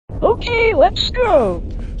Okay, let's go.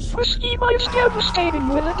 Miuschinma is devastating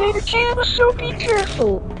with a Daikatana, so be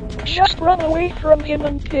careful. Just run away from him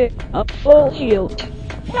and pick up full health.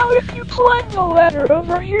 Now if you climb the ladder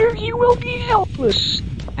over here, you will be helpless.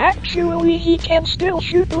 Actually, he can still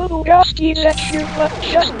shoot little ghosties at you, but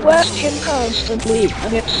just blast him constantly,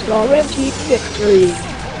 and it's guaranteed victory.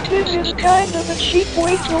 This is kind of a cheap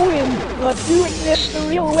way to win, but doing this the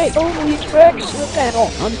real way only drags the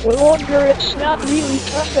battle on for longer. It's not really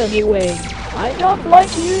tough anyway. I don't like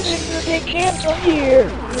using the Daikatana here,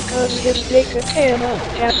 because his Daikatana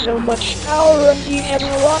has so much power and he has a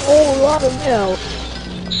whole lot of health.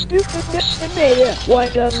 Stupid miuschinma, why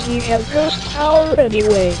does he have ghost power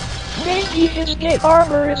anyway? Maybe his gate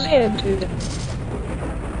armor is hinted.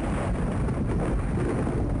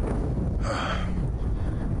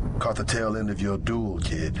 Caught the tail end of your duel,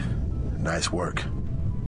 kid. Nice work.